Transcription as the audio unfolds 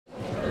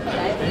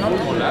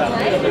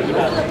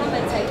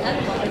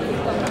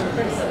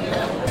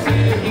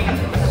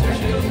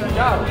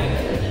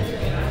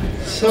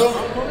So.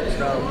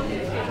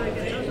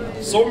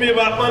 So, wir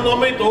warten noch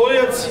mit da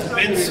jetzt,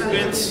 wenn's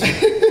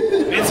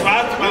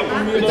warten,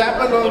 warten wir noch. Wir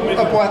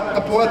darf noch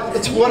ein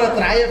paar 2 oder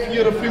 3,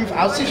 4 oder 5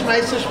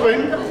 Ausschmeißer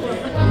spielen.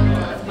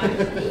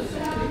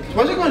 Ich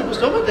weiß gar nicht, was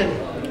tun wir denn?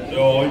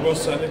 Ja, ich weiß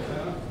es auch nicht.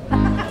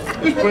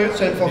 Ich spiele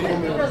jetzt einfach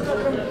um.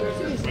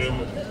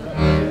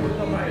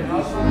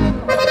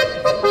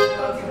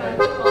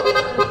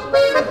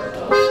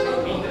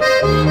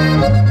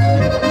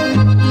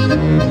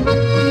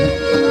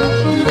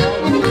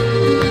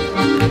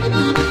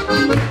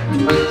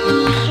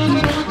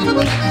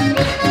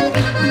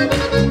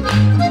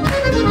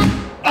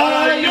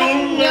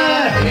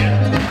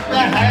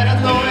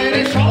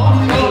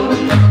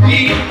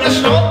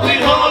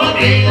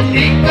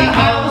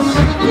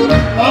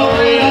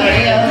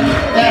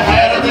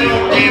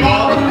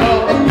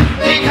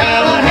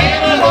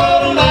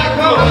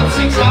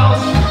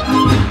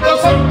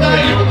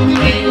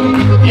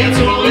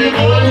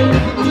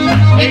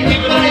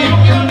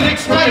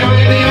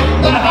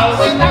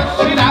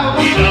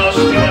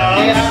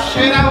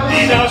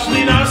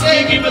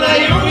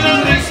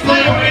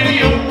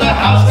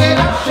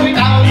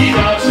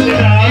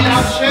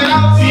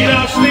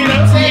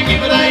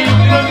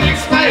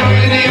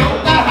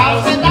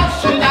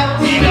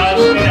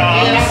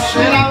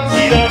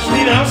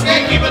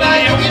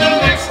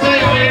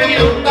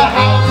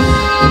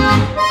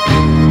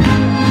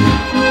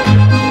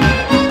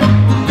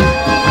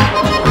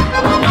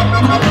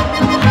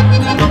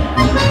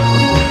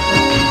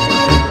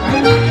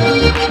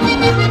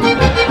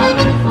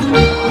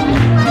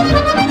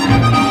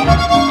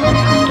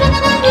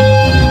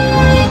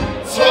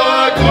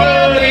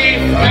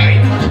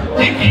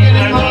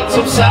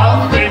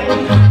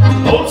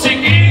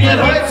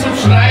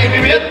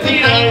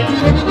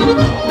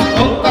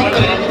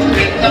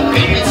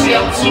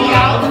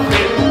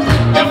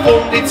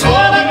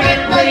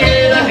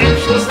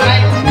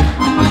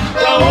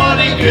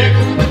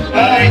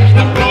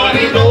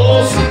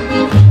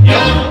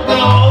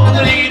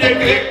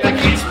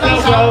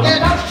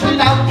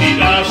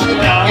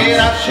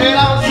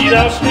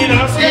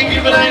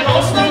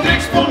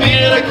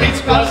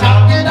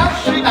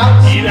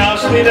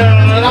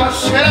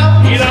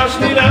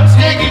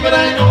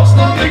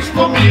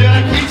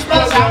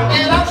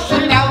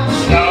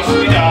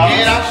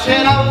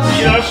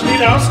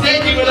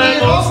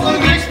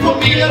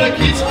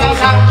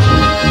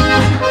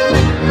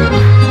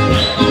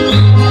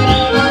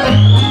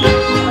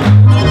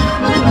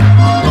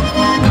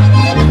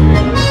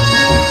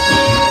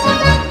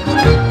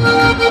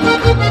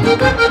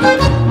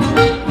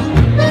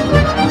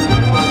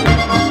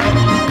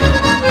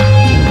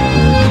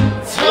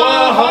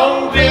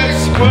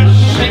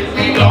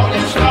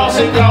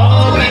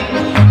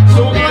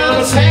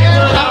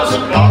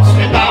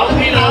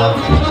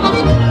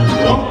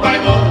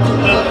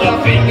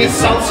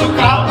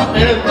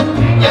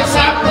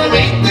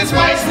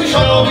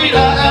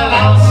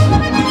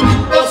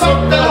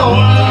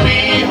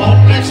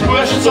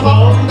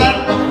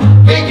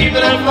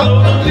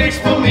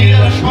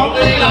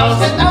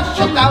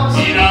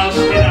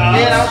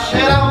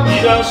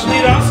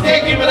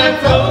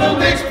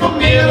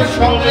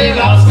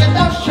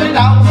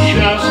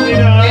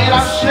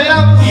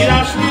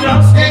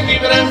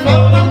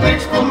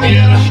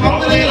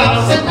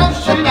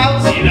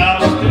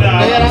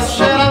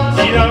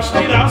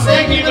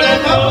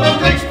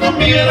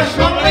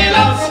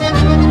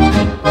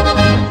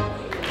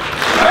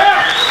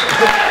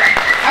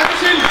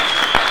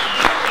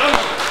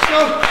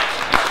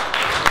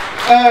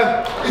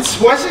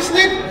 Jetzt weiß ich es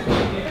nicht.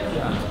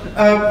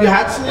 Wir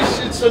hatten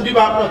es jetzt dann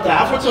überhaupt noch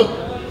drauf. Also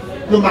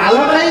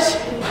normalerweise,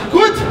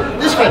 gut,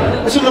 das war,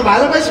 also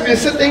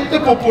normalerweise denkt der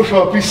Popo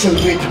schon ein bisschen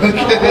mit.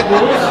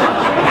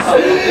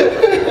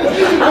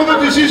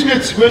 Aber das ist mir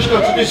jetzt wurscht,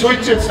 also das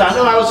holt jetzt auch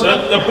noch aus.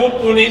 Der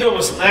Popo nicht,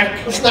 aber Snack.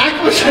 Snack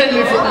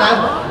wahrscheinlich.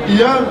 Nein.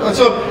 Ja,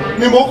 also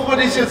wir machen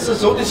das jetzt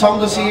so, das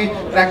haben sie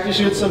praktisch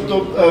jetzt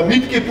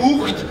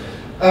mitgebucht.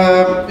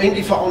 Wenn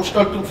die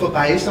Veranstaltung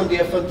vorbei ist, dann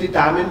dürfen die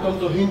Damen dann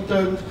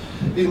dahinter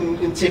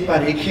in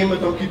Separé kommen,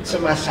 dann gibt es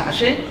eine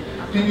Massage,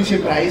 die ist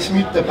im Preis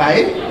mit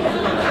dabei.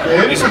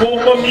 Das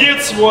machen wir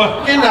zwei.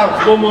 Genau.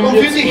 Und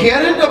für die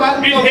Herren, da warten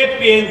mit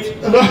Happy End.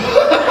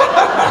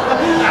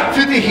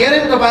 Für die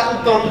Herren, da warten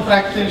dann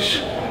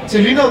praktisch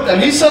Selina und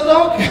Alissa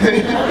da.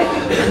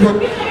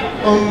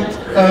 Und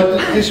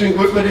deswegen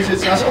wollten wir das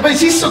jetzt lassen. Aber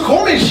es ist so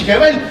komisch, gell?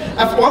 Weil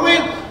auf einmal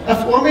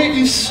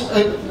ist,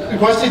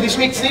 ich weiß nicht, das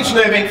schmeckt es nicht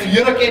schnell, wenn es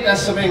Vierer geht,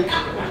 dass es ein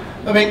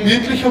wenig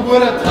gemütlicher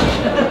wurde.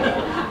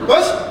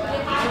 Was?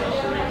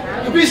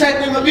 Du bist halt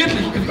nicht mehr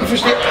wirklich. Ich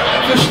verstehe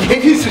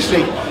das so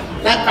schlecht.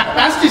 Nein,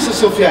 passt das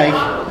so für euch?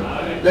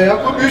 Naja,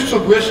 gut, ist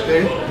so wurscht,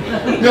 gell?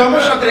 Wir haben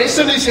ja schon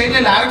größere Szene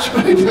lang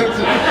gespielt.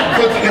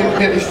 Von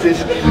dem ist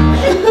das.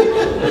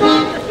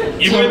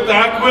 Ich wollte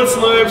da kurz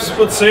noch etwas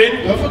erzählen.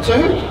 Ja,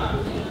 erzähl.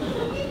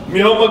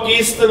 Wir haben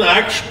gestern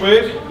auch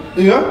gespielt.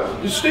 Ja,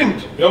 das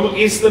stimmt. Wir haben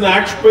gestern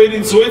auch gespielt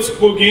in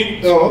Salzburg.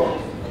 Ja.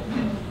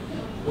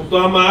 Und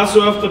da haben wir auch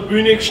so auf der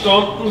Bühne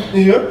gestanden.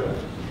 Ja.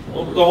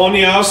 Und da habe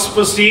ich aus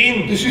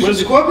Versehen, Das ist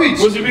jetzt kein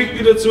Witz. muss ich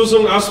wirklich dazu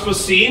sagen, aus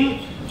Versehen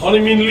habe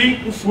ich meinen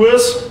linken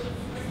Fuß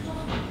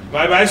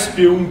bei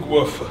Weißbier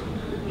umgeworfen.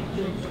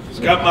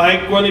 Das kann mir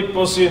heute gar nicht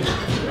passieren.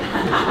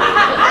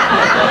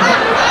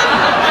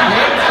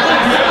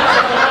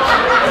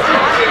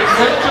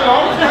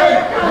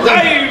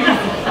 Nein!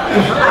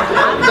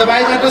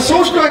 Dabei hat er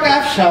so stark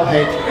aufgeschaut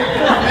heute.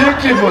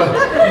 Wirklich wahr.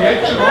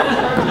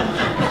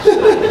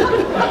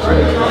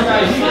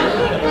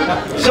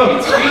 So,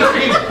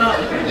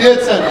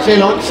 jetzt sehr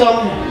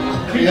langsam.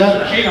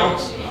 Ja,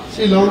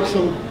 sehr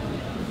langsam.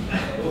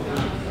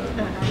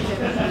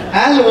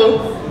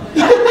 Hallo!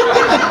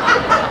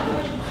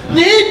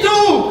 Nee,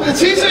 du!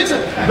 Jetzt ist jetzt.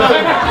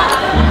 Nein.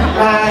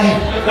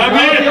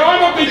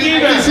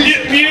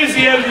 Mir ist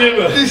eher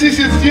lieber. Das ist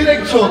jetzt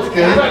direkt Schott,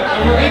 gell?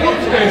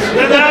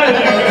 Nein,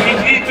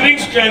 ich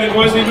trink's kleine, ich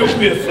weiß nicht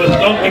durchwerfen.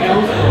 Danke.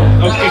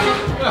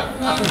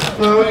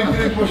 Ja, ich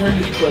krieg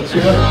wahrscheinlich kurz,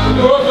 ja.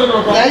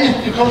 Nein,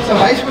 du kannst eine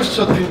Weißwurst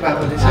schon drin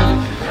bauen.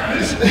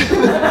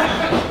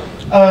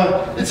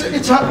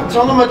 Jetzt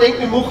haben wir gedacht,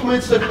 wir machen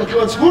jetzt ein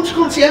kleines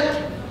Wunschkonzert,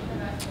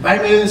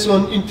 weil wir so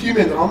einen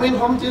intimen Rahmen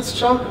haben jetzt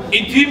schon.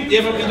 Intim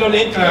darf man mit der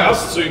Lente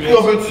auszügen. Ja,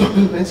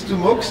 wenn du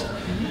magst.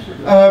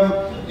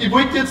 Ich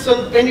wollte jetzt dann,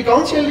 wenn ich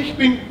ganz ehrlich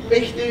bin,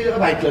 möchte ich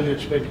ein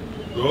Weitlerlied spielen.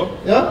 Ja.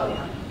 Ja?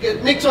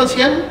 Nicht so ans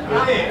Hirn?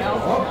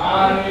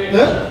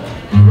 Ja?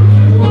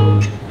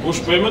 Wo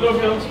spielen wir da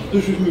für uns?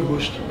 Das ist mir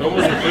wurscht. Da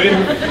muss ich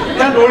spielen.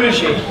 Ja, alles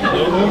schön. Ja.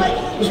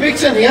 Was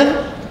möchtest du denn hören?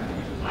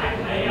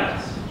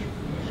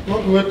 Na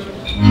gut.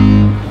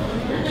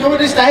 Aber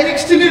das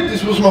traurigste Lied,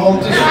 das was wir haben,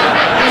 das ist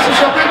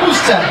schon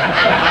Bewusstsein.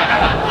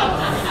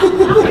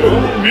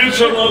 Ja, wird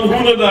schon an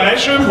 100er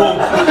einschreiben haben.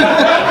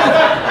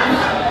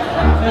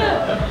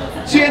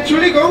 Sie,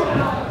 Entschuldigung,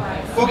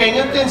 wo gehen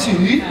denn Sie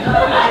hin?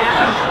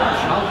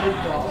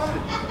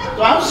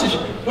 Draußen ist,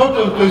 ja,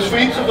 da ist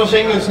Frieden, da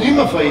singen Sie nicht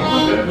mehr Frieden.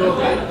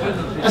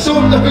 Achso,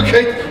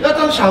 okay, na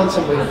dann schauen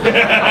Sie mal.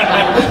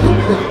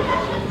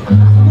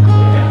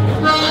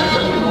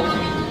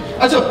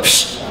 Also,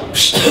 pst,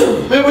 pst,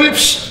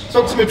 pst,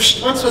 sagen Sie mir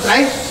pst, 1, 2, 3.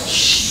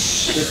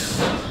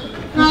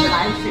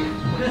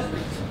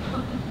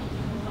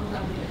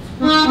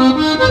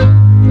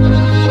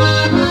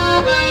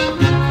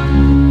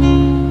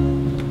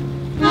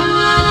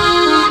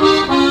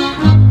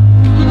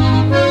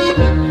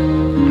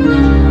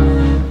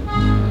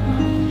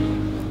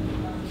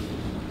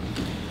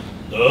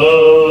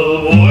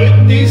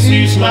 Das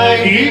ist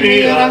mein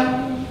Gewehr,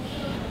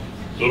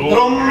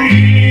 drum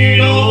bin ich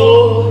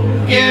noch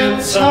gern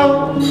zu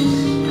Haus.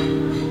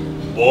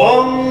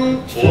 Und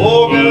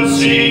Vogel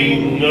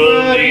singen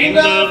in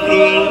der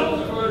Früh,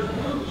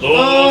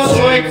 da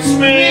soll's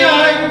mir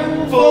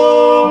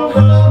einfach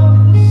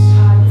raus.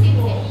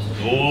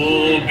 Wo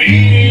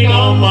bin ich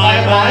noch mal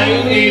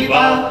meine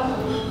Bar?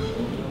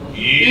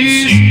 Ich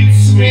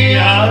sitz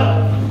mir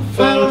auf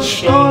den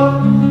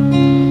Stall.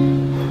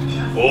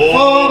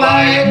 Vor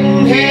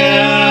weiten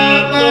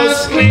her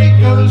das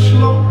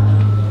Klickerschluck,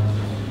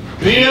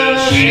 mir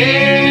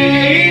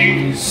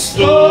schickst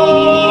du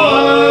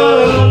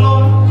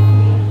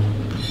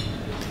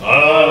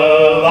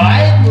ein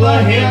weitler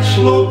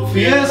Herzschluck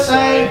für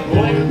sein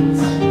Hund.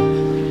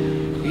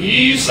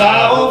 Ich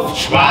sah oft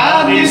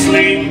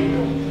Schwanisling,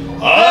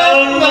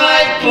 ein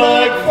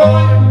weitler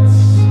gefreut.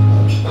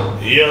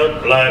 Ihr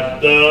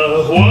bleibt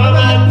der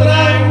Hormann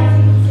rein,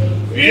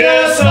 wir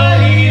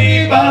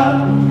seid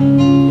Bahn.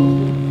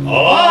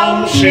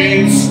 Am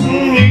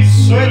schönsten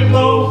ist halt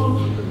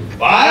noch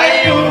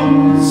bei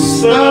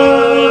uns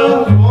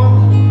der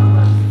Wald.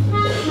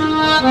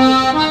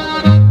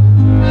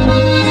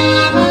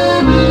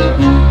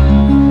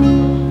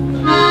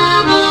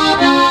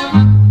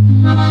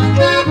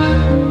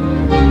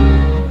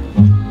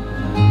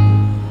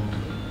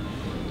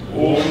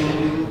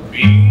 Und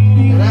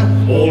bin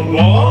und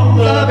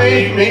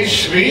Wanderweg mit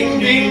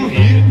schwingt im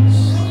Hirn,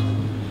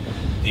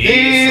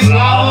 die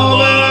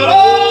Sauber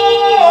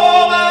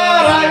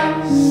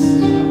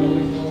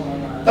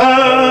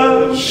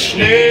der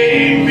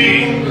Schnee im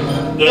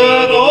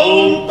Winter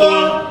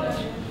drunter,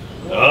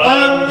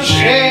 ein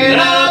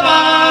schöner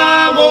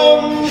Baum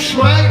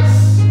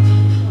umschmeißt.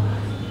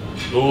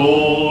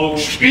 Doch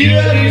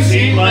spür ich's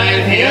in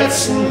mein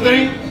Herzen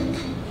drin,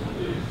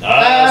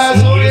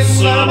 das alles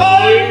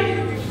einmal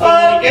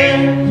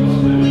vergeht.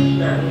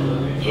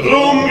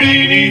 Drum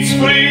bin ich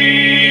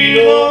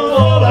zufrieden und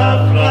voller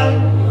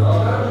Freude,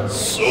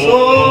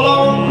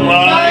 solange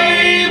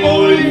mein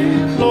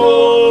Wald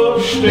noch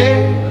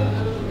steht.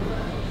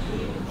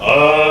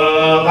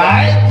 Ein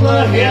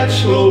weitler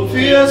Herzschlag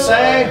für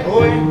sein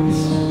Holz,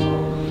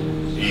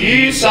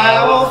 ich sah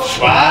auf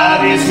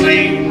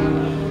Schwarisling,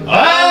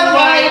 ein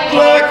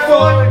weitler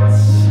gefällt.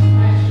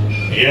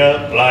 Er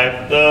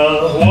bleibt der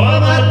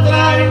Heimat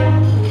treu,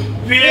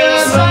 wir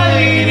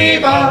seine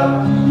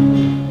Bahn.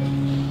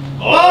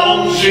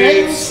 Am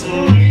schönsten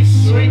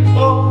ist halt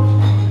da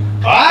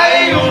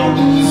bei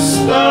uns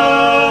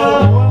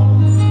der Wald.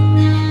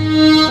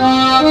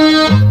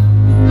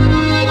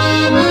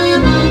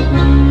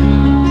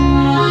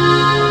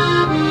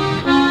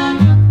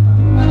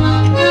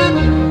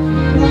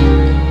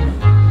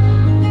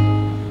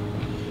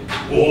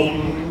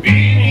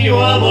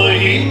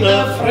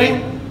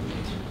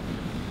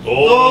 da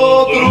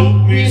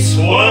trug mich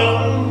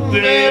vorn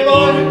der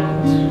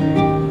Wald,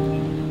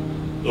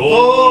 da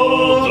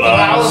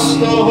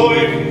draußen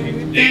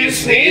heut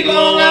ist nicht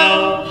lang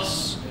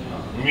aus,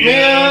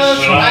 mir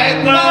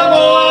schreit der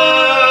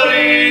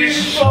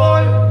Bayrisch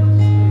Wald.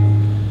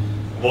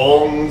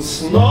 Wenn's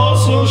noch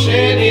so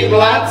schöne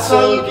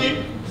Platzl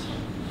gibt,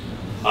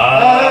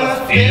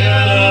 auf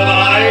der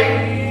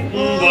weiten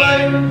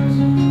Welt,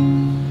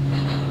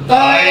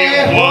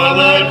 dein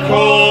Horner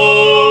kann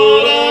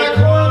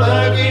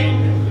keiner gehen,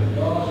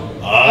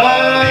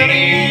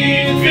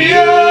 nicht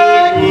für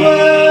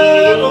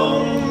gut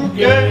und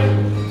Geld.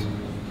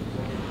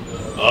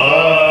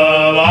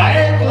 Ein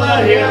weitler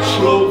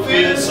Herzschlag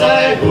für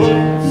sein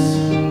Hals,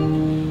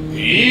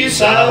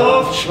 ist auch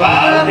oft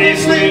schwer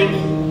das Leben,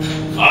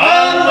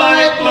 ein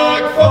weitler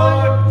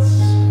gefällt's.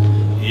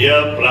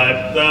 Ihr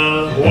bleibt der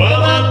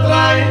Horner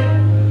treu,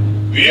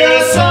 wir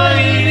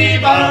seine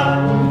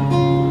Bahn.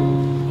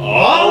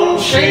 Am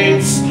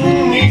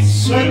schönsten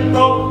ist halt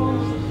noch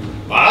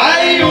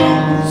bei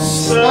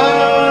uns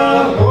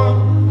daheim.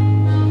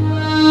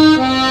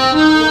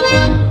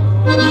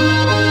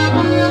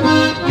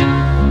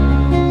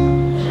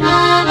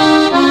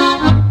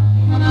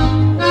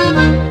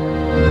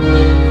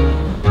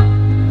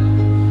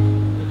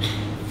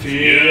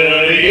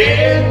 Für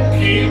jeden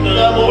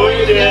Kinder mal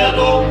der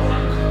Tag,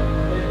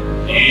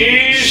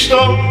 ist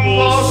doch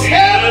was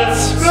Herz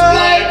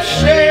bleibt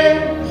stehen.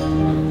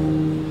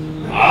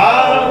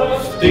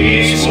 Auf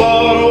dies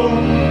Warum,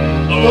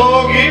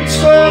 da gibt's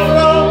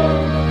Verfrau,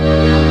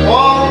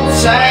 und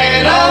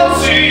Zeit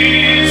aus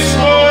ist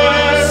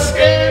muss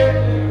gehen.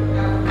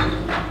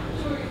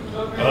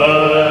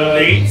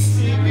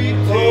 Letzte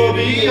Bitte hab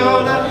ich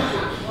oder,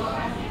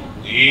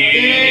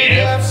 die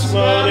darf's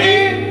mir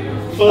nicht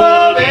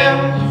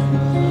verwehren.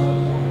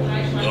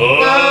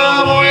 Da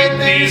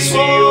wollt ich's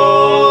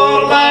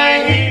vor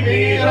mein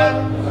Himmel,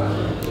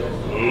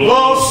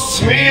 lasst's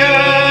mir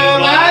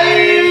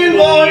mein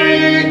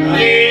Wald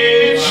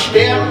nicht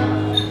sterben.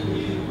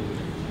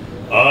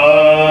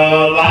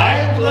 Ein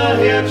weitler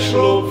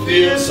Herzschlag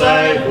für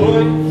sein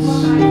Hals,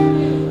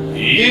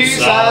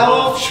 ist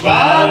auch oft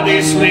schwer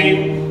das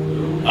Leben,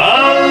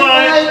 ein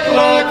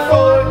weitler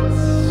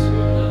gefällt's.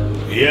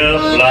 Ihr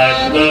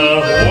bleibt der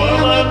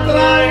Horner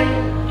treu,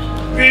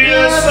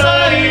 für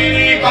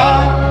seine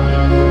Bahn.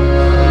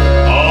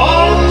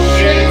 Am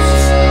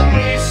schönsten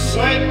ist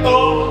halt da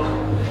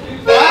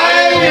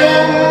bei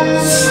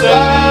uns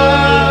daheim.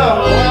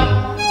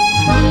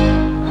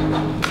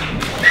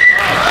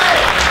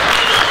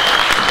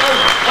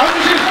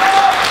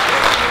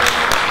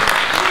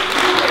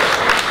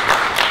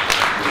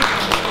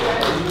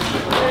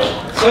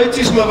 So, jetzt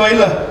ist mir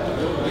Weiler.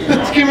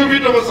 Jetzt können wir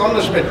wieder was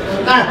anderes spielen.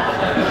 Nein.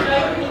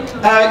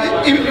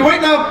 Ich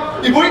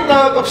wollte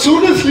noch ein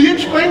besonderes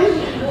Lied spielen.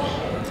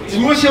 Das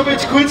muss ich aber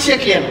jetzt kurz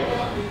erklären.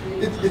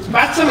 Jetzt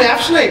passt es mir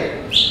aufschneiden.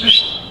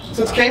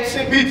 Sonst kommt es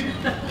nicht mit.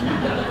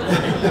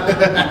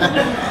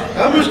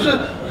 Ja, musst du.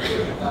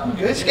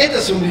 Jetzt geht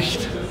das so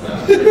nicht.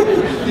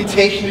 Die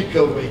Technik,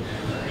 glaube ich.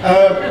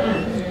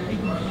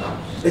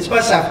 Jetzt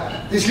pass auf.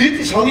 Das Lied,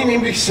 das habe ich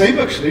nämlich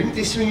selber geschrieben,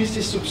 deswegen ist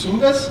das so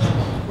besonders.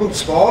 Und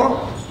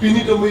zwar bin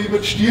ich da mal über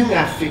die Stirn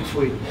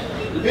aufgefallen.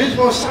 Das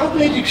war eine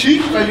saublöde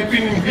Geschichte, weil ich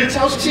bin im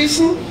Wirtshaus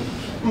gesessen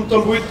und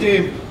dann wollte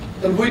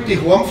ich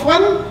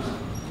heimfahren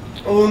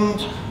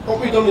und habe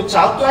mich dann ins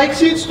Auto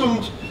eingesetzt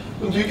und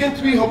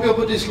irgendwie habe ich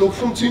aber das Loch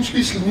vom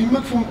Zündschlüssel nicht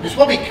mehr gefunden. Das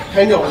war weg,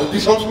 keine Ahnung,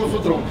 das haben sie mir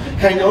vertragen.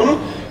 Keine Ahnung,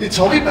 jetzt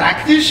habe ich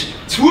praktisch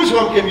zu Fuß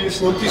heimgehen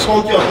müssen und das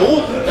waren ja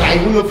da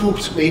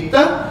 350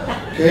 Meter.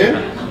 Okay?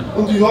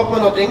 Und ich habe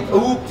mir dann gedacht,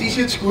 oh, ob das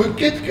jetzt gut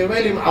geht, gell,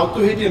 weil im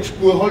Auto hätte ich einen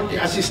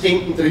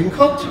Spurhalteassistenten drin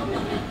gehabt,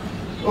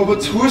 aber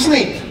zu Fuß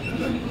nicht.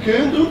 Okay,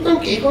 und dann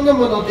geht man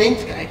mir dann denkt,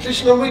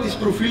 gleich noch mal das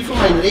Profil von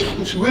meinen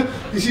rechten Schuh,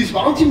 das ist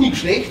wahnsinnig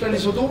schlecht, weil ich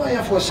so da war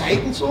ja vor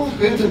Seiten so,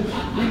 okay, und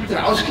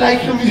dann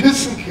ausgleichen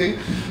müssen. Okay.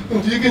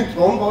 Und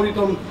irgendwann war ich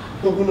dann,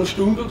 nach einer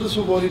Stunde oder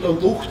so, war ich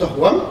dann doch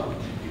daheim.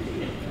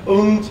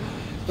 Und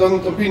dann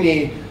bin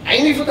ich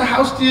eine von der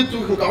Haustür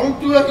durch den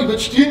Gang durch, über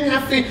die Stirn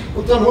rauf,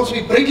 und dann hat es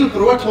mich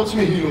Brettelbrot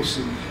mich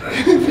hinlassen.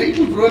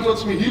 Brettelbrot hat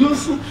es mich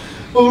hinlassen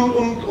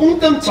und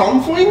unterm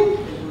Zusammenfallen,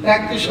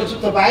 praktisch, also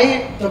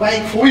dabei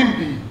ich gefallen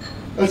bin.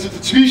 Also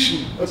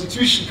dazwischen,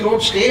 zwischen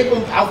gerade stehen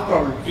und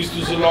aufprallen. Bist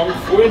du so lange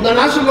gefallen? Nein,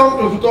 auch so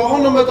lange, da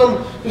haben wir dann,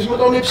 dass wir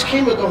da nichts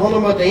gekommen, da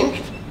haben wir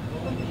gedacht,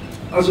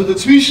 also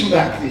dazwischen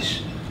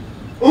praktisch.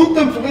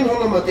 Unterm Fallen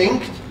haben wir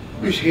gedacht,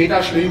 ich hätte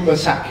auch schlimmer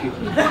Sacke.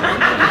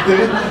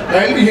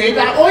 Weil ich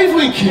hätte auch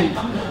anfallen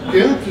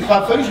können. Das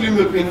war viel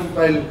schlimmer gewesen,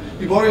 weil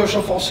ich war ja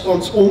schon fast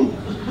ganz um.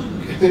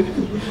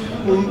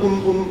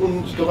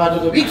 Und da war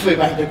der Weg viel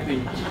weiter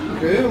gewesen.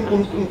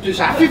 Und das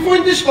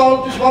Aufgefallen, das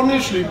war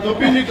nicht schlimm. Da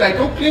bin ich gleich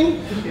abgelegen,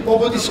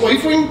 aber das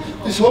Anfallen,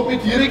 das hat mich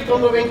direkt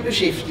dann ein wenig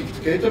beschäftigt.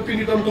 Da bin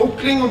ich dann da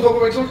gelegen und habe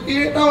gesagt, ich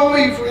hätte auch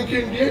anfallen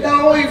können, ich hätte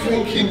auch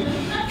anfallen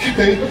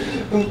können.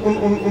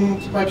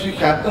 Und mein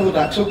Psychiater hat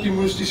auch gesagt, ich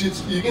muss das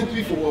jetzt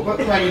irgendwie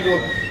verarbeiten, weil ich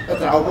noch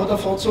ein Trauma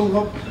davon gezogen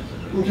habe.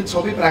 Und jetzt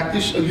habe ich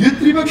praktisch ein Lied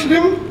drüber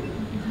geschrieben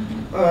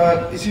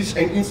es ist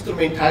ein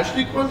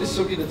Instrumentalstück geworden, das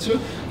sage ich dazu,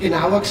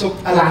 genauer gesagt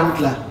ein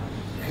Landler.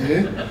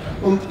 Okay.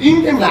 Und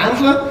in dem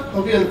Landler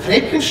habe ich einen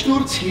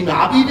Treppensturz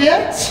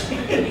hinabwärts,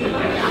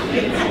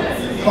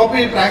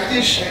 habe ich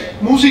praktisch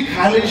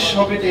musikalisch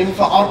den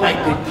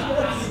verarbeitet.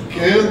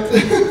 Okay. Und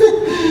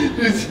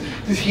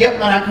das hört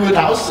man auch gut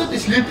aus,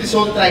 das Lied das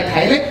hat 3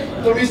 Teile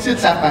und da müsst ihr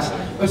jetzt aufpassen.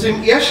 Also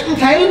im ersten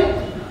Teil,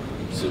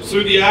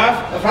 soll ich auch?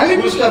 Freilich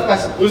musst du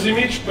aufpassen. Muss ich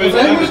mitspielen?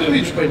 Freilich musst du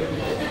mitspielen.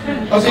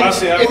 Also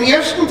im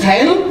ersten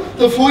Teil,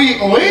 da fahre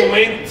ich an.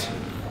 Moment.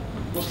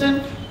 Was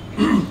denn?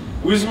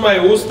 Wo ist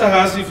mein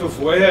Osterhasi von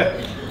vorher?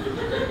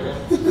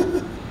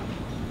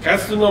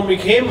 Kannst du noch mal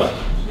kommen?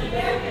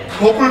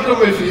 Hoppelt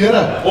einmal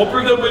Vierer.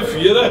 Hoppelt einmal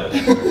Vierer?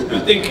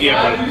 Mit den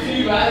Kerl.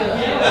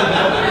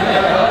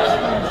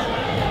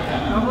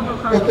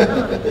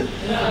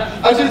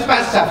 Also jetzt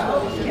passt auf.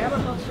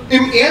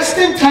 Im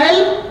ersten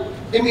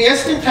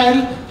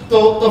Teil,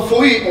 da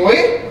fahre ich an.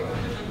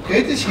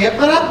 Okay, das hört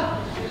man auch.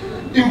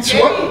 Im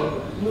zweiten,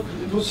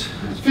 was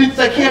findet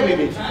der Kerl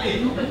nicht?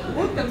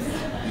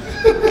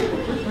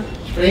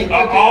 Richtig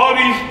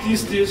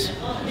ist das.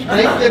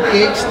 Sprengt er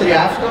die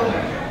extra auf dann?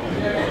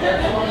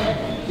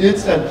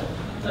 Jetzt dann.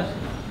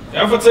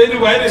 Ja, verzeih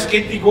du weiter, es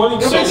geht dich gar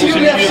nicht so.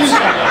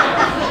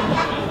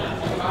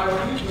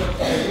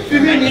 Für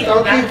mich nicht,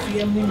 danke.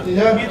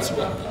 Ja.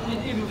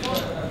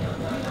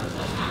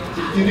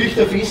 Die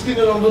Richter fest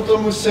ineinander, da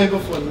muss selber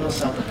fahren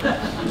lassen.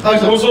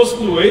 Also. Was hast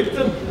du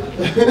Eltern?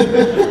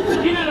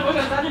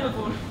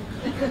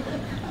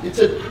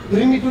 Jetzt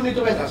bring mich du nicht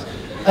so weit aus.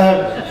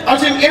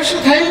 Also im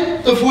ersten Teil,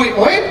 da fahre ich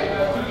an,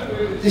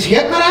 das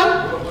hört man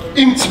auch.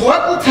 Im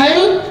zweiten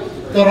Teil,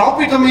 da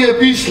rappe ich da mir ein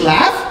bisschen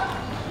auf.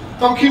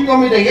 Dann kommt noch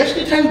mit der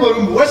erste Teil,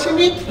 warum weiß ich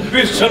nicht. Du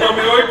bist schon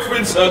einmal alt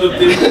gefallen,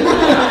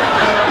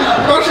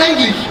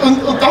 Wahrscheinlich.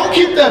 Und dann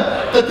kommt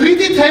der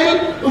dritte Teil,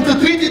 und der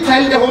dritte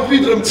Teil, der hat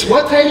wiederum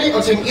 2 Teile.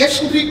 Also im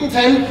ersten, dritten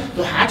Teil,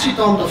 da hat sie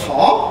dann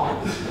davor,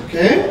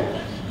 okay,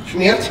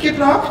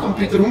 schmerzgeplagt und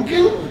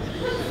betrunken.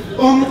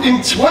 Und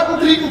im zweiten,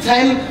 dritten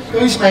Teil, da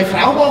ist meine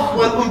Frau wach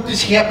geworden und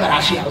das hört man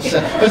auch schön raus.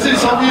 Also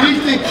das habe ich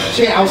richtig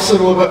schön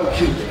rausgearbeitet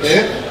gekriegt.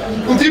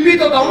 Und ich bin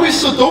da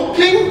damals so da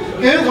gelegen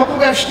und habe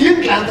aber auf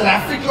Stirngland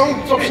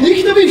raufgegangen und habe es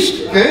nicht erwischt.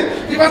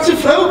 Ich war zu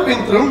froh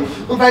gewesen drum.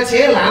 Und weil es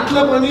ein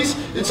Landler geworden ist,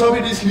 jetzt habe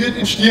ich das Lied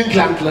in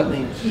Stirnglandler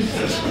genannt.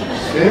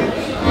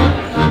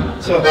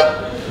 So.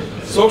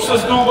 Sagst du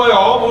das nur mal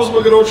an, was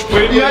wir gerade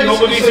spielen? Ja,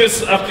 aber das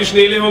jetzt auf die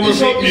Schnelle, wo wir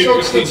singen. Ich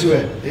sag's dazu.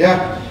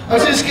 Ja.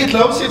 Also es geht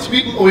los jetzt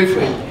mit dem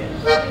Alfred.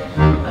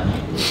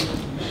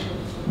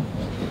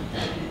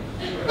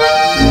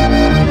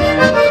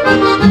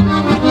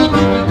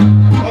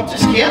 Habt ihr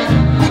es gehört?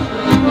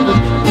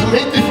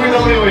 Moment, ich will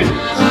noch mal ein.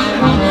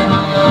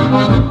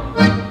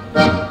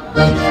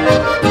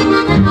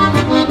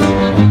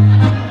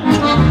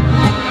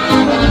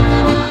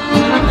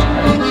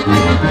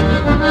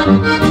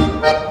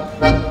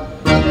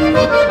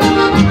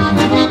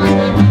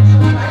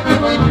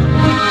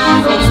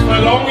 Sonst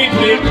mal lang in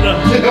Leben.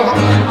 Ja,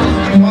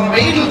 war ein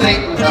Wedel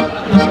treten.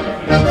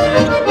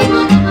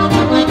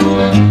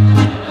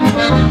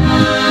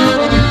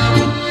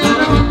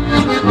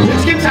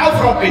 Jetzt gibt's auf,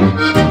 Robin.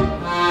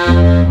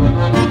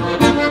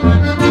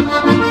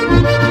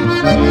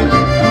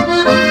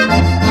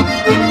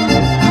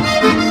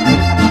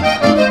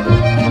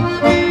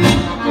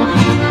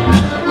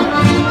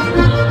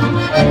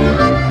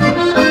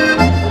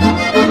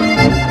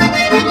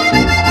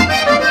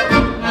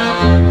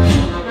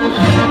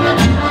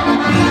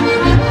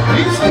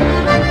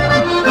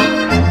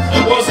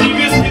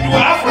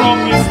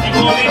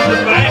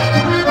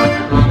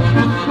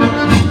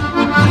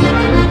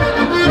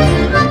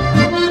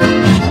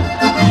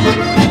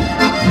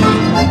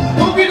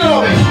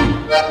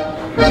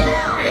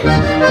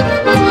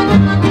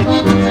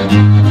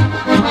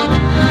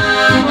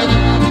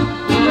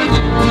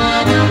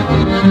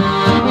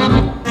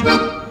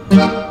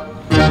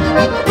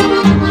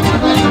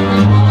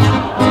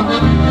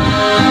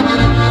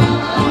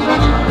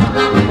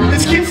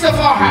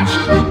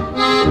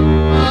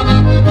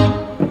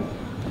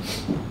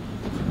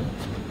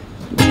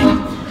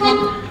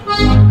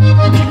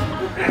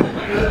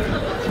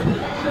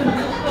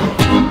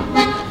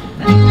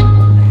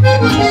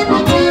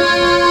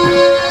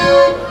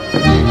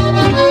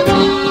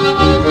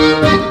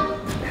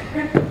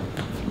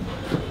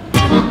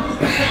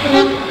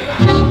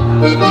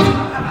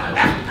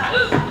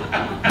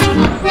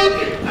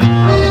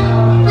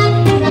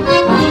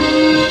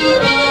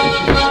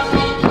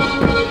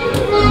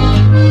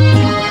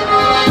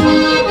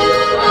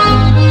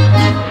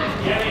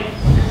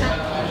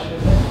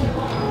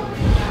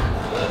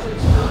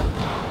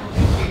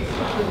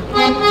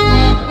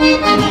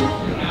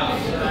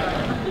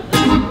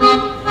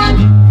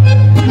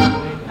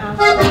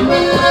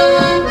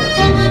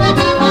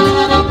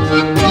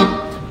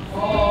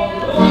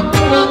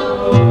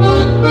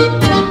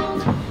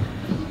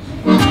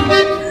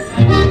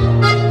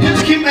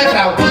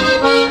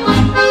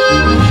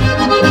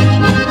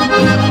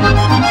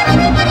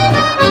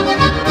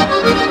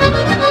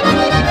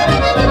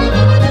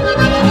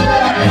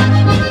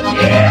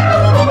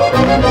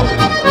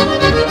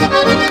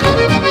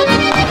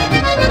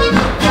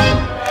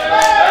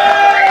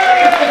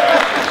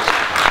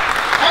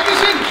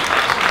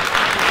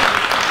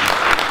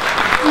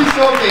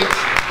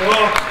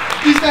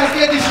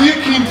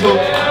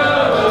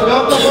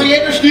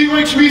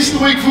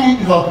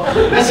 gefunden habe.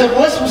 Also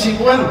was ich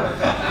meine.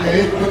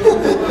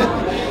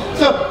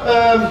 So,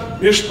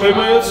 wir spielen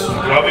jetzt,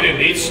 glaube ich, den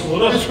letzten,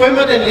 oder? Jetzt spielen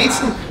wir den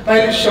letzten,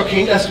 weil ich schon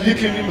kenne, dass du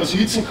wirklich nicht mehr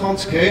sitzen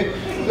kannst, gell?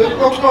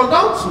 Magst du mal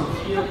tanzen?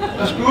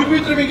 Das Blut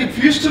wieder ein wenig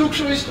die Füße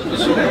zurückschweißt oder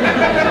so?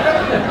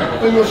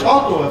 Wenn wir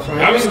schade da,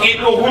 Freunde. Ja, aber es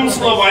geht noch uns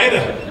noch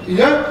weiter.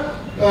 Ja,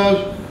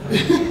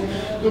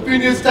 da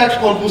bin ich jetzt auch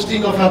gespannt, was die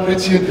noch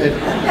fabriziert hat.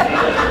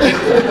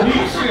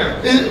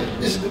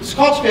 Das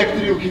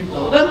Katzberg-Trio gibt da,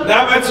 oder?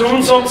 Nein, weil zu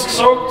uns haben sie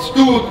gesagt...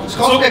 Du, das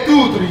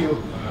Katzberg-Trio.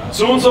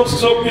 Zu uns haben sie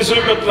gesagt, wir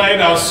sollen die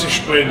Leute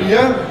ausspielen.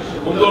 Ja.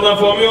 Und dann auf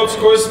einmal hat es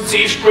geheißen,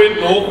 sie spielen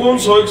nach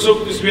uns, habe ich gesagt,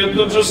 das werden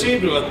dann schon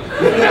sehen dort.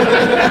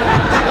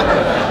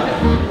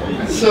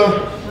 So,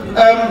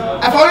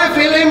 auf alle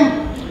Fälle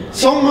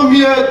sagen wir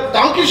mir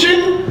Dankeschön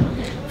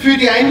für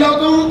die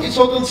Einladung. Es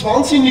hat uns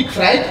wahnsinnig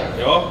gefreut.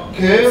 Ja,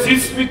 okay. Du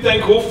sitzt mit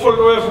deinem Koffer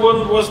da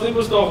vorne und weißt nicht,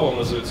 was du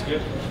anfangen sollst, gell?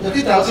 Na,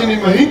 die darf sich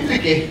nicht mehr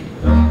hintergehen.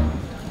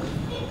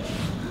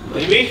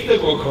 Ich möchte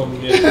gar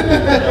kommen mehr.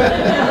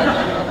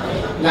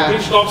 Nein.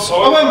 Den Schnaps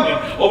habe ich nicht.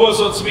 Aber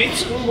so ein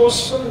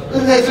Zwetschgenwasser?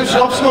 Nein, so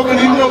Schnaps mag ich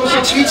nicht mehr, aber so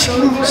ein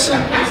Zwetschgenwasser.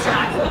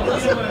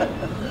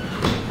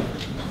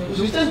 Was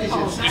ist denn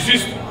das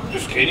jetzt?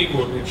 Das kenne ich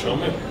gar nicht, schau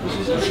mal.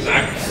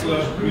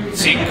 Schnacksler mit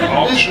Zick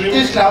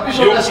aufgeschrieben. Das glaube ich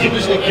schon, dass du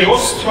das nicht kennst.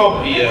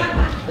 Josthabier.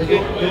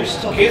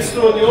 Kennst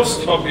du einen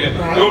Josthabier?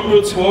 Der hat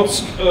nur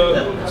 20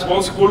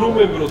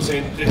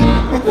 Volumenprozente.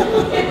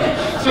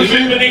 Das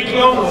will mir nicht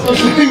glauben. So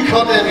schlimm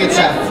kann der nicht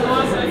sein.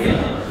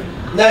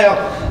 Naja,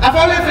 auf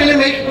alle Fälle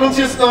möchten wir uns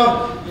jetzt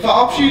noch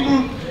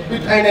verabschieden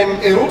mit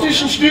einem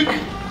erotischen Stück.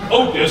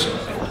 Oh, der ist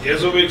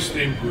aber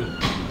extrem gut.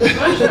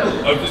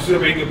 Aber das ist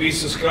ein wenig ein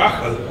besseres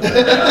Kracherl.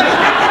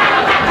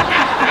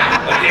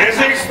 Der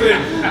ist extrem.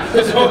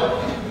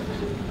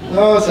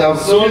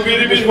 So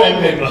würde ich mich warm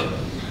nehmen.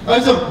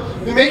 Also,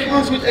 wir möchten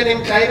uns mit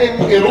einem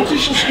kleinen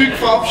erotischen Stück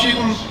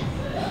verabschieden.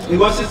 Ich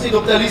weiß jetzt nicht,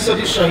 ob der Lisa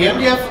das schon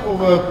hören darf,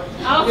 aber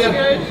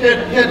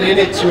hört eh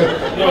nicht zu.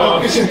 Ja.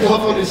 Abgesehen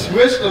davon ist es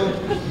wurscht.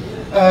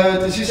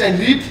 Das ist ein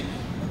Lied,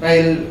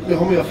 weil wir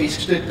haben ja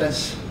festgestellt,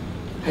 dass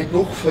halt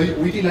noch viele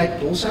alte Leute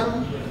da sind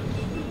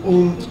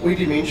und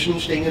alte Menschen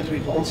stehen halt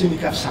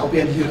wahnsinnig auf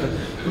Sauberenlieder.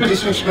 Und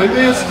deswegen spielen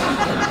wir jetzt,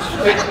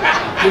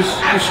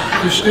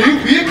 das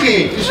stimmt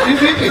wirklich, das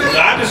stimmt wirklich.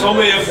 Nein, das haben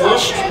wir ja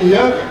erforscht.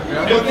 Ja,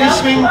 und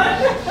deswegen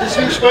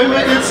spielen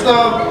wir jetzt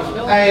da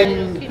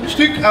ein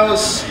Stück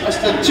aus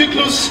dem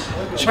Zyklus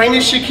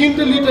Schweinische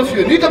Kinderlieder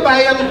für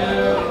Niederbayern.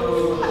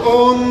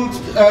 Und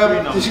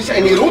das ist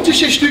ein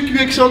erotisches Stück,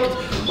 wie gesagt,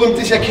 und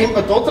das erkennt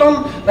man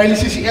daran, weil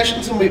es ist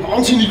erstens einmal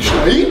wahnsinnig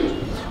schnell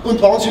und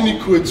wahnsinnig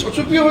kurz.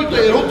 Also wie halt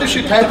der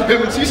erotische Teil bei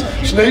uns ist,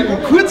 schnell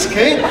und kurz,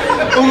 gell?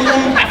 Und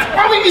auf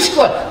einmal ist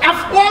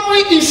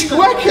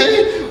klar,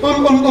 gell?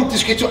 Und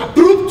das geht so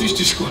abrupt, ist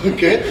das klar,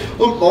 gell?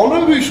 Und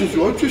andere wissen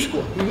so, jetzt ist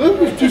klar, ne?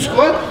 Das ist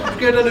klar, es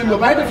geht dann immer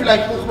weiter,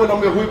 vielleicht machen wir noch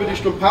mal eine halbe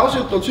Stunde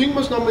Pause und dann singen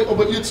wir es nochmal,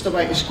 aber jetzt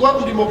dabei ist klar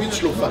und ich mag jetzt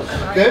schlafen,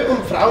 gell?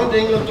 Und Frauen in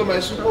England da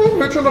meistens,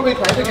 wird schon noch ein wenig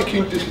weiter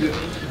gekündigt, das Lied.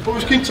 Aber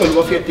das Kind soll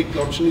nur fertig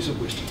klatschen, ist ja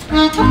wurscht.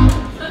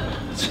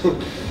 So.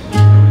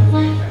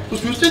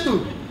 Was tust denn du?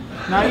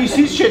 Nein, ich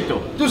sitze schon da.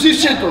 Du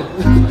sitzt schon da.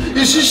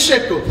 Ich sitze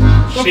schon da.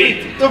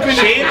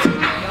 Schät.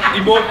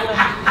 Ich mag,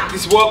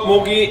 das Wort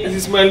mag ich, das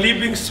ist mein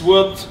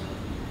Lieblingswort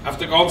auf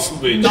der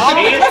ganzen Welt. Nach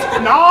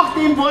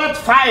dem Wort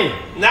Fei.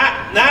 Nein,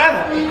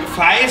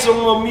 Fei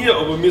sagen wir,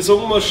 aber wir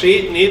sagen mal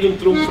Schät nicht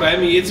und darum freue ich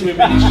mich jetzt mal,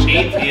 wenn ich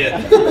Schät her.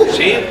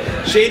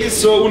 Schät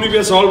ist so ein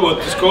Universalwort,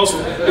 das kostet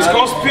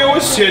für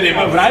alles hier nicht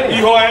mehr. Ich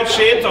habe heute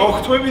Schät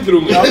 8,5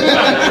 getrunken.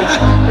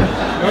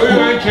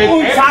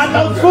 Und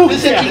Vater und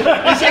Fuchs.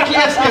 Das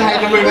erklärst du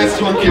heute einmal, wenn es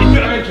zu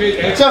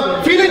gibt. So,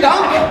 vielen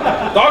Dank.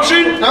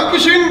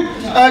 Dankeschön.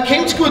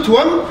 Kommt's gut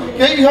heim.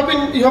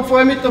 Ich hab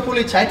vorher mit der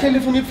Polizei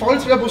telefoniert,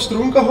 falls wer was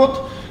getrunken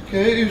hat.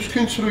 Okay, ich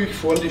könnt ruhig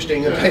fahren, die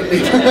stehen halt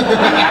nicht.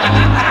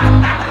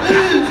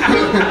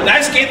 Nein,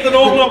 es geht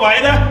danach noch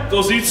weiter.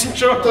 Da sitzen sie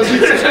schon.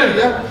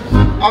 Ja.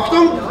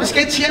 Achtung, es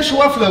geht sehr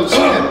scharf los.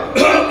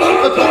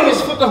 Der Tom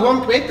ist von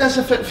daheim gewählt, dass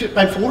er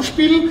beim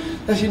Vorspielen,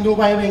 dass ich noch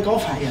ein wenig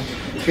anfeiert.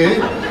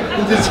 Okay?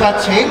 Und es war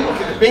 10,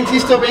 wenn sie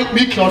es da ein wenig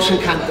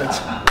mitklatschen kann.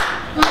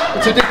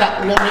 Also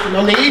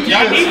noch nicht.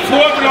 Ja, nicht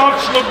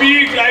vorklatschen, dann bin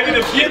ich gleich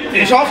wieder Vierte.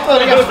 Ich schaffe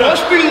das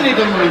Vorspielen nicht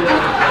einmal.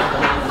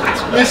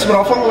 Müssen wir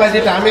anfangen, weil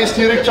die Dame ist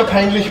direkt schon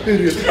peinlich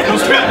berührt.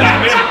 Was für eine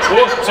Dame?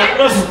 Oh, zeig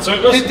was.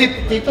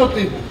 Die da,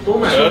 die.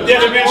 Ja,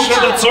 der wird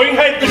schon der Zeugen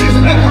heute.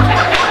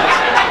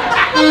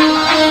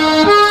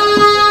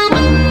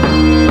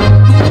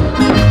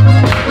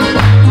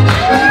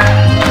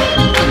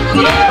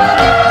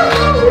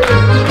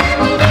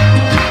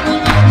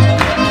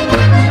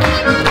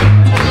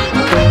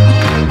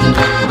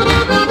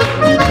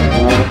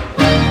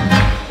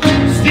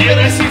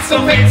 Sitzt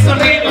am Fenster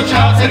neben und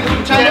schaut sein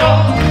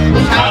Rutscheier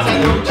und schaut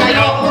sein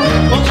Rutscheier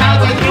und schaut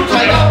sein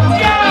Rutscheier.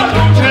 Ja,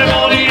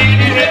 Rutscheier, die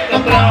nicht,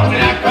 dann braucht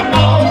er kein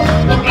Mann,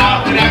 dann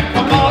braucht er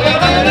kein Mann, ja,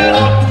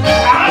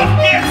 auf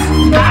geht's!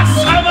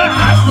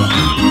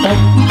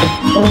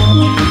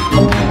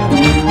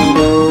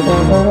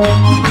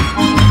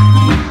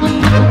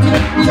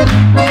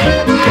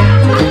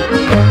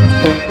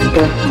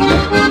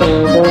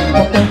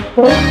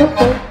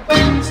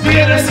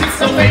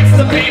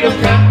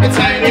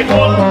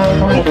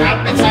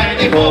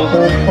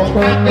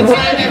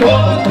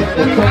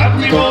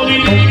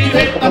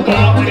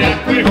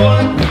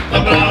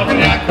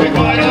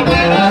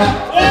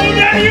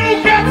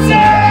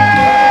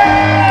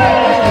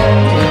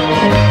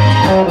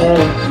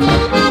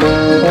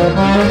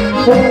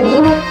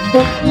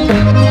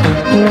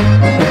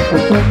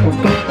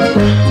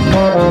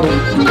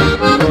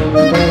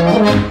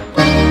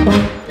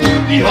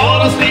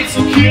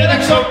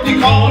 sagt,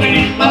 ich kann ihn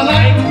nicht mehr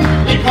leiden,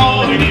 ich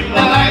kann ihn nicht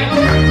mehr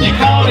leiden, ich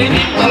kann ihn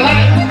nicht mehr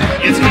leiden.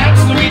 Jetzt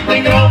kannst du mit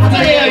den Kraft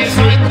daher, ich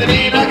sollte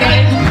nicht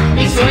ergeigen,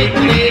 ich sollte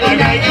nicht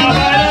ergeigen,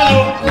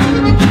 aber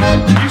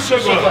ist schon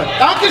gut.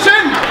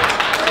 Dankeschön!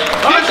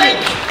 Dankeschön!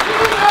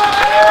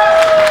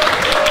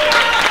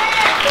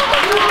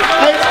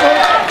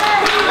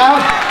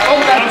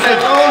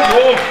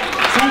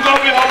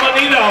 Zugabe haben wir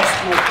nicht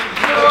ausgemacht.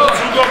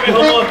 Zugabe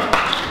haben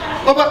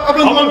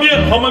wir.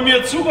 Haben wir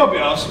eine Zugabe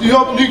ausgemacht? Ich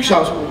hab nichts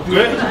ausgemacht.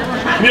 Okay.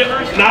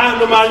 Nein,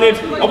 normal nicht.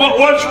 Aber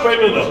eins spielen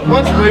wir da.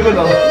 Was spielen wir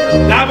da?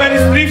 Nein, weil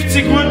das trifft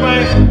sich gut,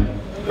 weil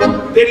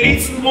den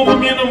letzten, wo wir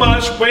mir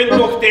normal spielen,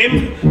 nach dem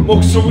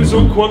macht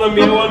sowieso keiner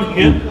mehr einen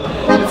hören.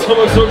 Jetzt haben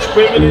wir gesagt,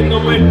 spielen wir den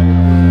nochmal.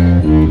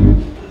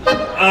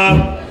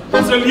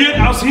 Das ist ein Lied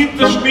aus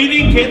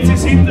Hinterschmieding. Kennt ihr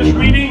das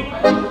Hinterschmieding?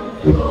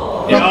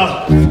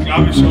 Ja, das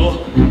glaube ich schon.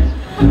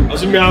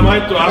 Also wir haben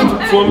heute da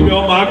gefahren, wir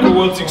haben auch kein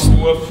einziges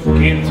Dorf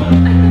gekannt.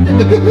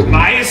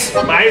 Mais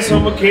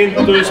haben wir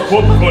gekannt, da ist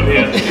Popcorn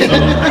her.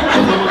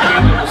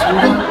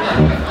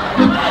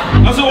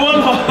 Also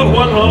einen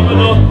haben wir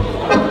noch.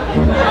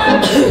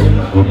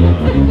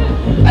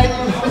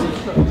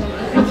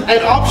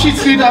 Ein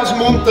Abschiedslied aus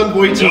dem unteren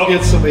Wald, sag ich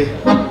jetzt einmal.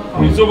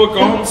 Ist aber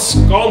ganz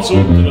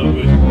unten der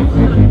Welt.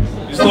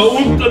 Ist noch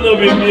unter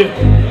wie mir.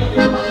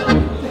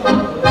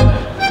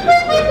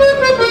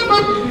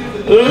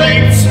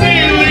 Legt's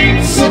mir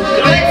links,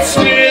 legt's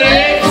mir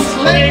rechts,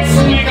 legt's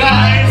mir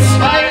kreis,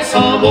 weiß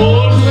am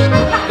Arsch.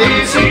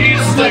 Das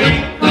ist der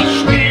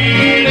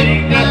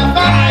Hinterschmieding, der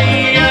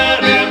Feier,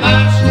 der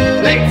Marsch.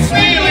 Legt's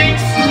mir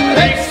links,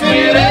 legt's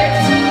mir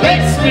rechts,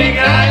 legt's mir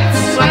kreis,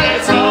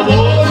 weiß am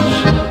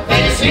Arsch.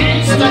 Das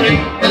ist der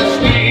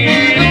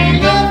Hinterschmieding,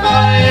 der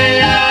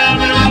Feier,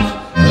 der Marsch.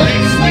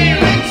 Legt's mir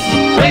links,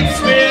 legt's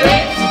mir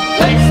rechts,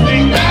 legt's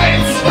mir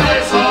kreis,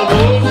 weiß am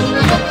Arsch.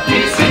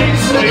 Das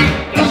ist der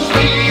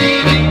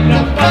Hinterschmieding,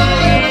 der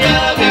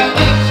Feier, der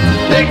Marsch.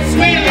 Legt's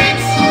mir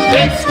links,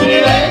 legt's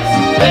mir rechts,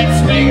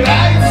 legt's mir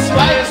kreis,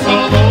 weiß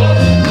am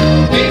Arsch.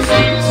 Das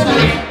ist der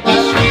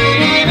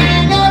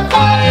Hinterschmieding, der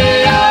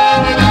Feier,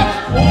 der Marsch.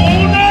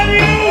 Ohne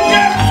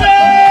Jugendse!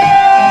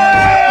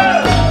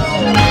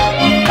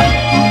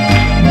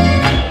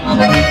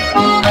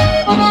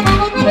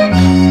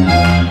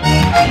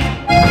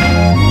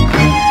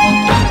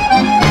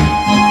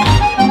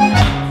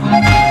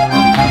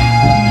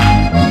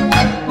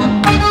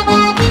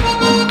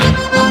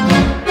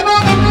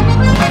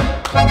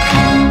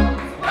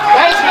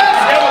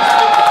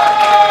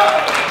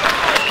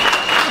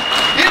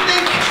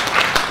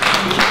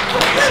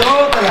 So,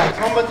 da jetzt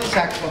haben wir die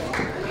Sack gemacht.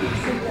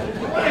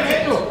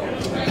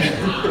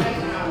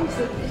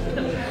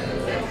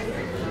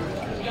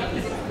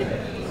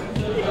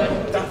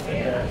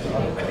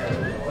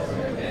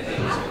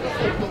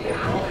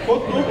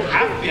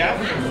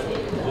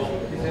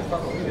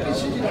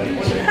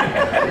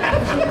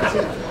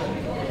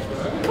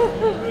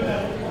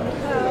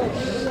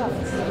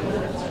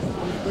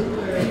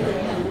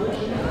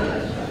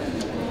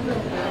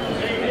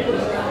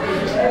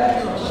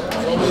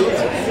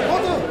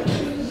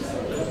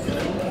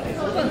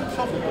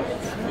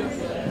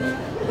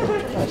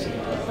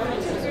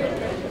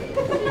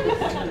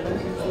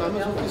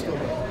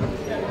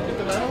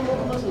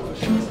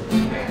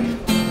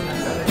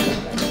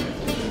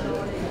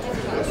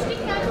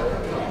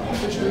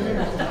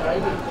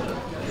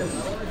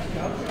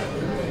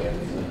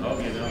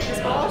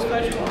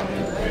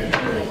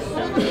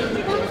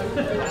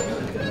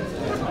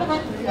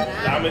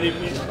 Dame nicht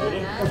mit,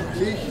 oder?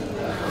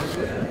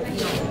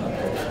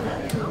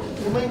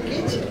 Um ein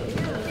geht's?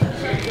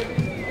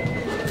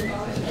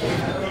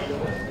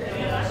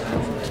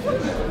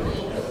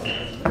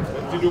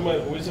 Wie du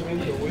mein Häuser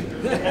hinterholen?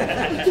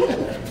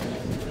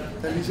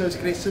 Dann ist er als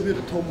größer wie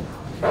der Tom.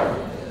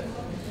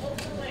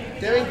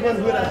 Der winkt man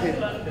Hut auch hin.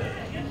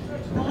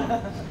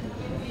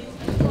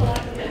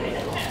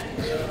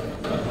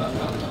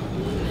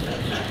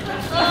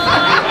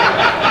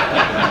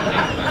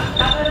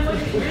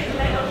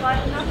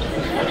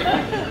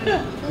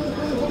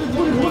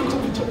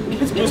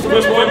 Jetzt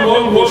musst du mal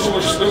morgen waschen,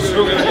 was ist das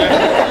so?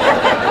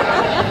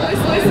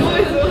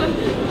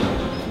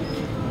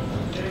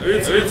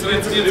 Jetzt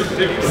geht es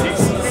dem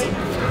Gesicht.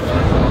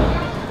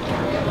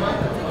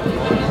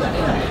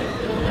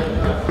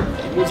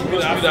 Ich muss mir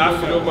auch wieder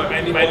aufhören, mal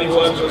meine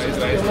Ohren schon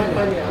jetzt reißen.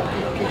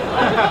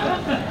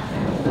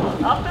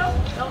 Achtung,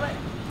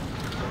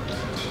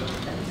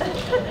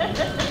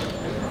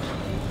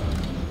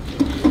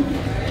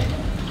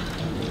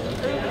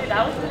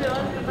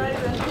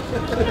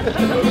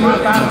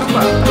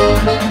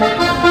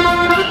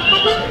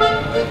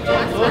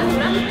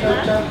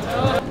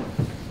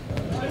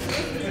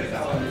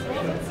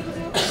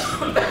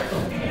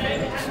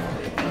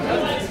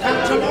 Kann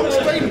schon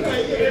umspringen.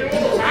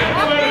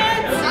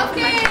 auf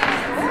geht's!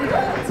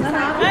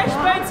 Ich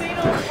spiele 10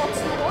 Uhr.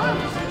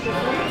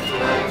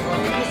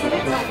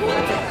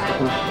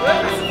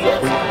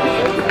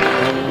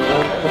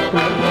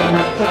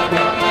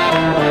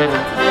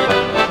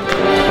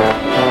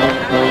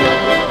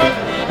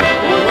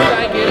 Gut,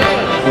 ein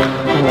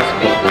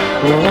Gerät.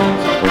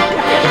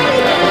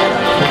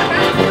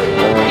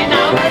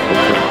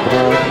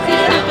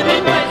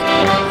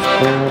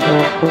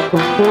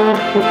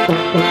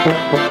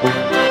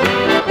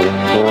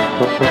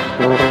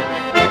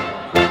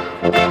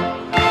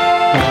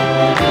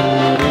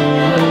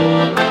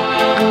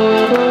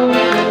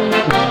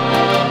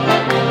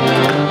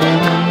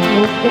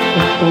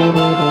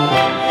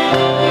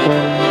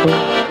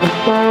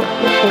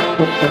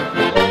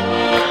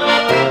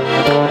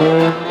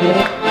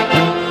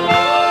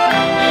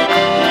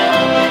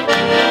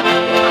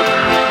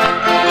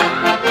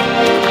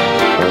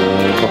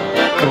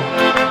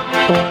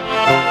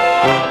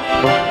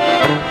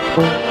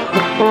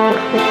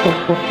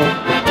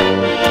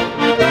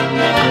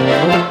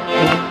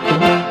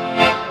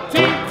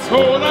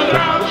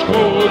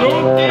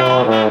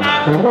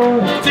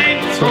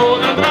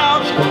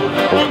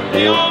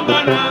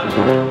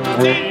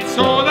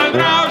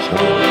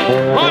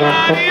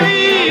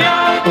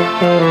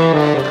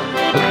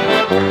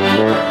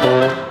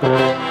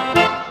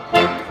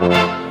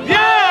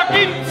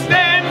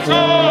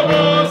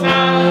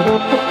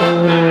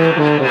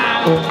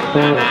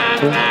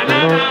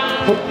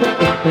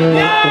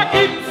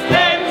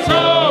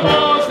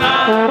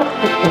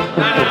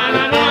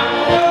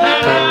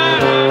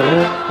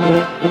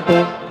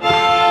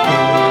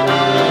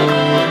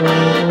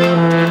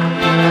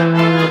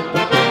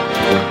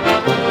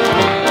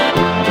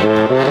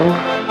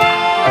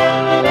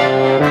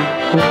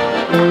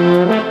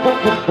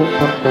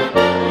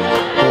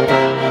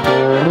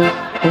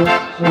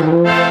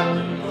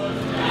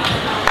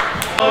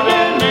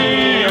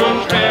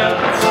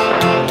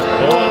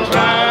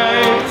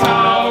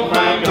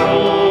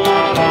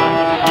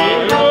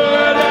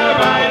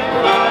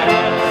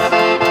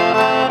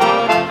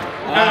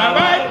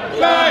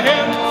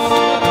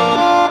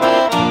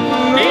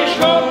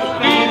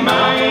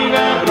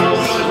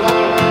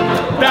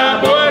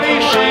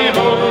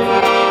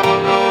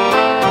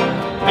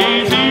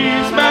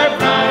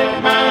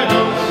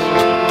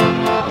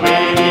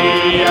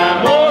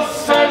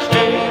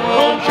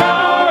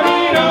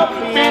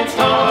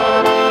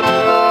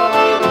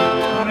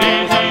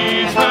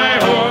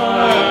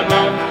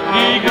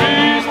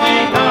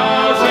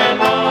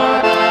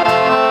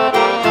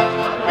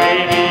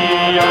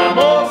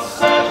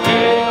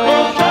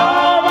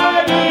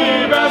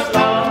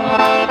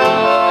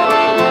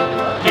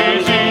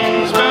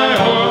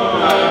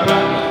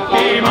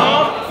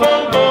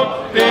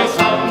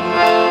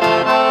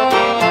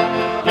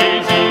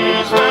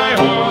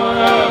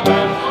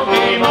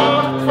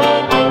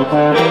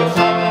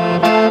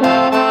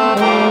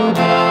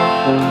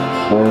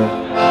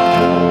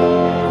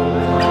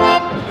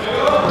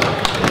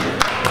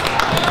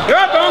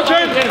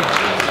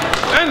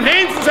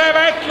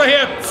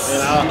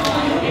 Schweiz.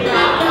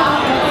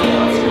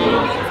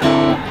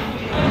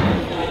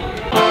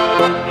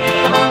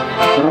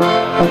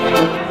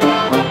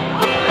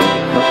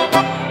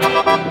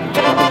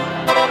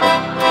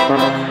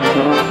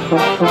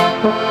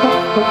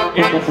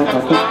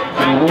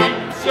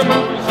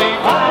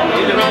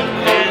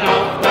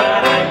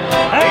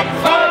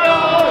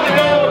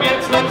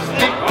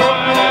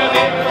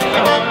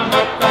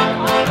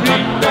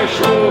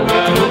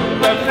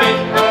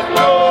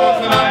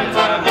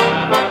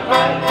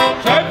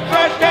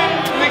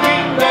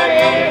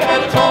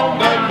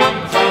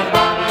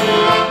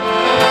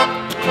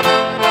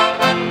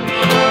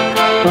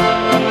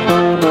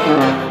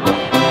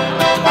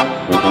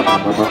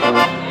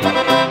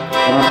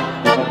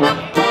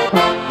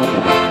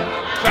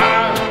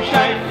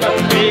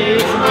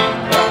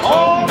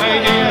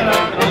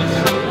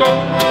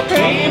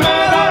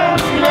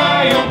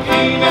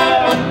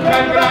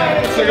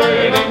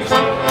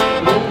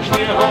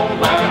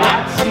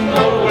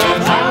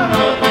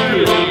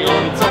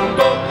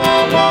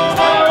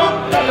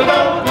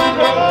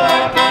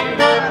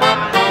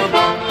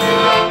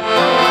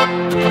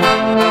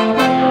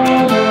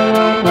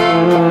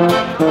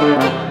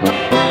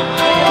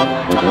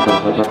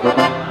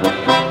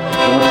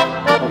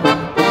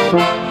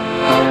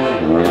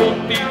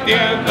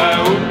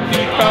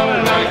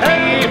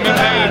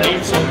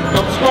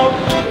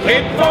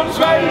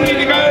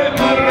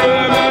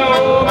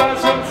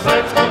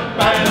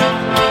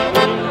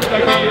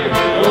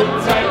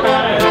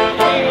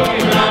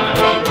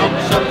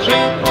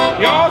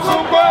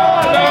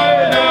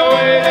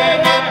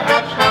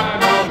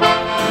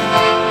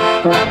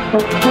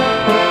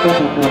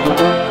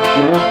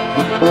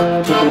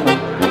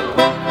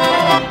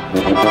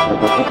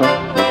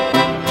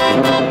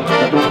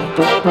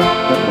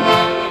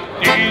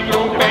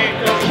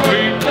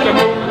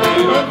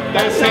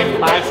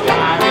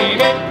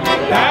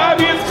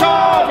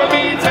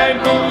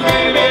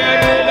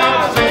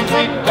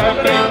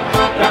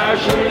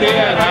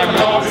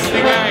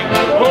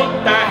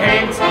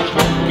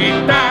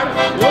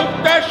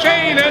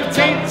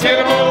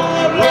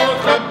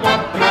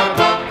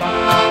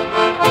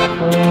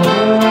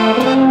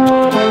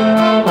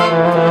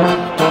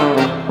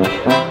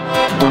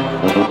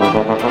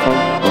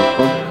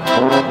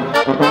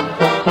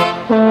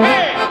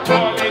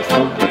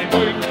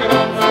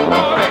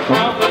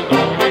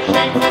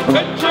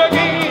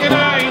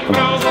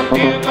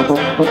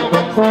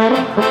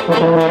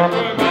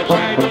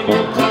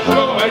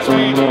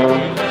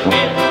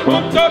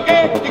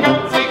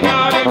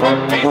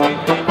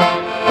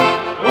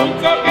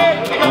 Und so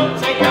geht die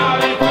ganze